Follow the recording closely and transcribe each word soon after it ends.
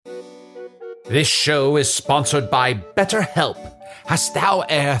This show is sponsored by BetterHelp. Hast thou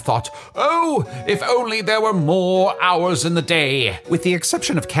e'er thought, oh, if only there were more hours in the day? With the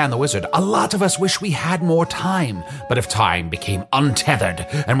exception of Can the Wizard, a lot of us wish we had more time. But if time became untethered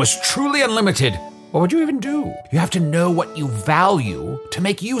and was truly unlimited, what would you even do? You have to know what you value to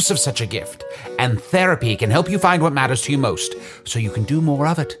make use of such a gift. And therapy can help you find what matters to you most, so you can do more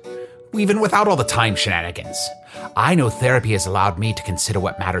of it, even without all the time shenanigans. I know therapy has allowed me to consider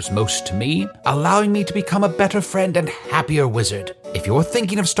what matters most to me, allowing me to become a better friend and happier wizard. If you're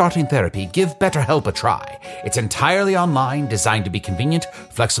thinking of starting therapy, give BetterHelp a try. It's entirely online, designed to be convenient,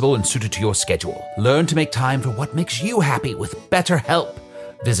 flexible, and suited to your schedule. Learn to make time for what makes you happy with BetterHelp.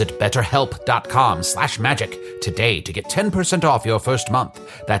 Visit betterhelp.com/magic today to get 10% off your first month.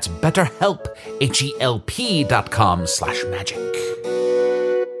 That's BetterHelp, HELP.com/magic.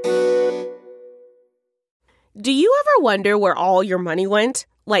 Do you ever wonder where all your money went?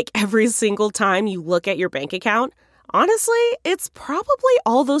 Like every single time you look at your bank account? Honestly, it's probably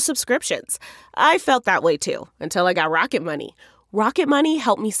all those subscriptions. I felt that way too, until I got Rocket Money. Rocket Money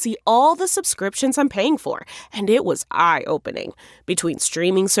helped me see all the subscriptions I'm paying for, and it was eye-opening. Between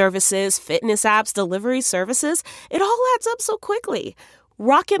streaming services, fitness apps, delivery services, it all adds up so quickly.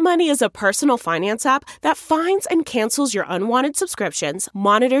 Rocket Money is a personal finance app that finds and cancels your unwanted subscriptions,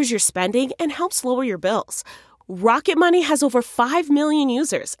 monitors your spending, and helps lower your bills. Rocket Money has over 5 million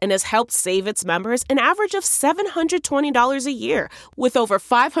users and has helped save its members an average of $720 a year, with over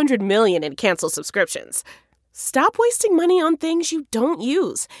 500 million in canceled subscriptions. Stop wasting money on things you don't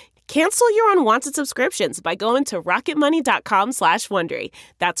use. Cancel your unwanted subscriptions by going to rocketmoney.com/Wondery.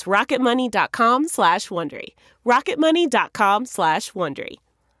 That's rocketmoney.com/Wondery. rocketmoney.com/Wondery.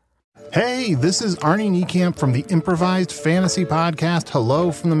 Hey, this is Arnie Niekamp from the improvised fantasy podcast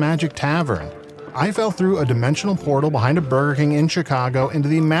Hello from the Magic Tavern. I fell through a dimensional portal behind a Burger King in Chicago into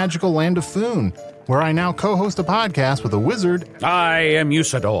the magical land of Foon, where I now co-host a podcast with a wizard. I am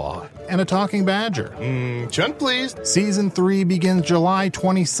Usador. And a talking badger. Chunt, please. Season 3 begins July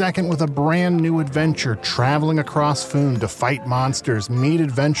 22nd with a brand new adventure, traveling across Foon to fight monsters, meet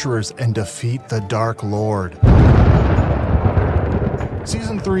adventurers, and defeat the Dark Lord.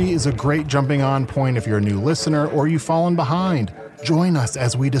 Season 3 is a great jumping on point if you're a new listener or you've fallen behind. Join us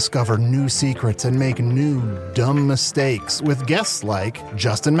as we discover new secrets and make new, dumb mistakes with guests like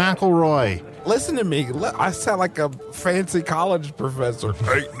Justin McElroy. Listen to me. I sound like a fancy college professor.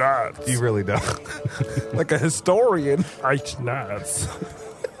 8 nuts. You really don't. Like a historian. 8 nuts.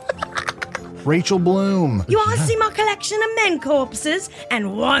 Rachel Bloom. You want to see my collection of men corpses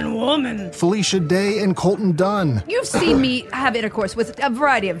and one woman? Felicia Day and Colton Dunn. You've seen me have intercourse with a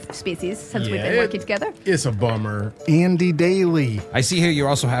variety of species since we've been working together. It's a bummer. Andy Daly. I see here you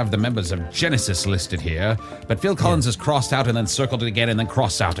also have the members of Genesis listed here, but Phil Collins is crossed out and then circled it again and then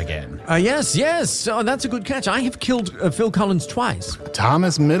crossed out again. Yes. Oh, that's a good catch. I have killed Phil Collins twice.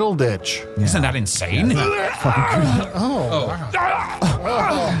 Thomas Middleditch. Yeah. Isn't that insane? Oh,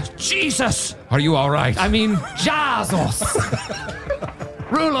 Jesus! Are you all right? I mean, Jesus!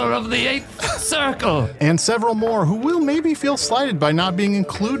 Ruler of the 8th Circle! And several more who will maybe feel slighted by not being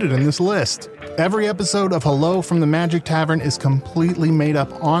included in this list. Every episode of Hello from the Magic Tavern is completely made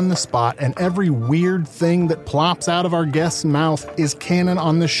up on the spot, and every weird thing that plops out of our guest's mouth is canon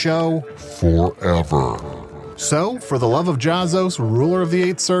on the show forever. So, for the love of Jazos, ruler of the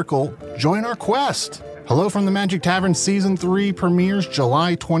 8th Circle, join our quest. Hello from the Magic Tavern Season 3 premieres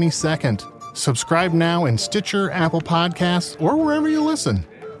July 22nd. Subscribe now in Stitcher, Apple Podcasts, or wherever you listen.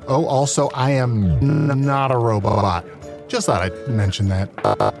 Oh, also, I am not a robot. Just thought I'd mention that.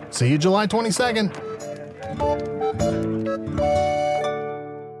 See you July 22nd.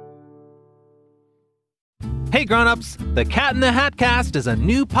 Hey grown-ups, the Cat in the Hat Cast is a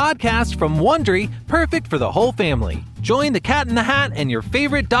new podcast from Wondery, perfect for the whole family. Join the Cat in the Hat and your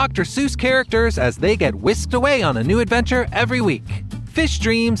favorite Dr. Seuss characters as they get whisked away on a new adventure every week. Fish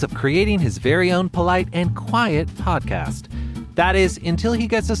dreams of creating his very own polite and quiet podcast. That is, until he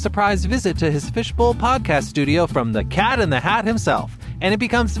gets a surprise visit to his Fishbowl podcast studio from the Cat in the Hat himself, and it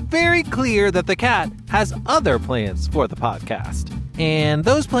becomes very clear that the cat has other plans for the podcast. And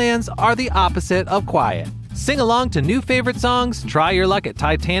those plans are the opposite of quiet. Sing along to new favorite songs, try your luck at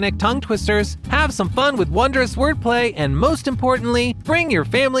Titanic tongue twisters, have some fun with wondrous wordplay, and most importantly, bring your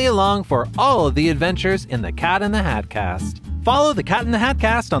family along for all of the adventures in the Cat in the Hat Cast. Follow the Cat in the Hat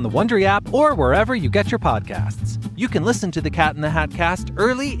Cast on the Wondery app or wherever you get your podcasts. You can listen to the Cat in the Hat Cast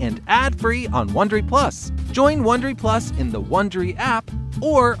early and ad-free on Wondery Plus. Join Wondery Plus in the Wondery app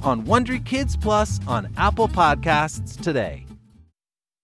or on Wondery Kids Plus on Apple Podcasts today.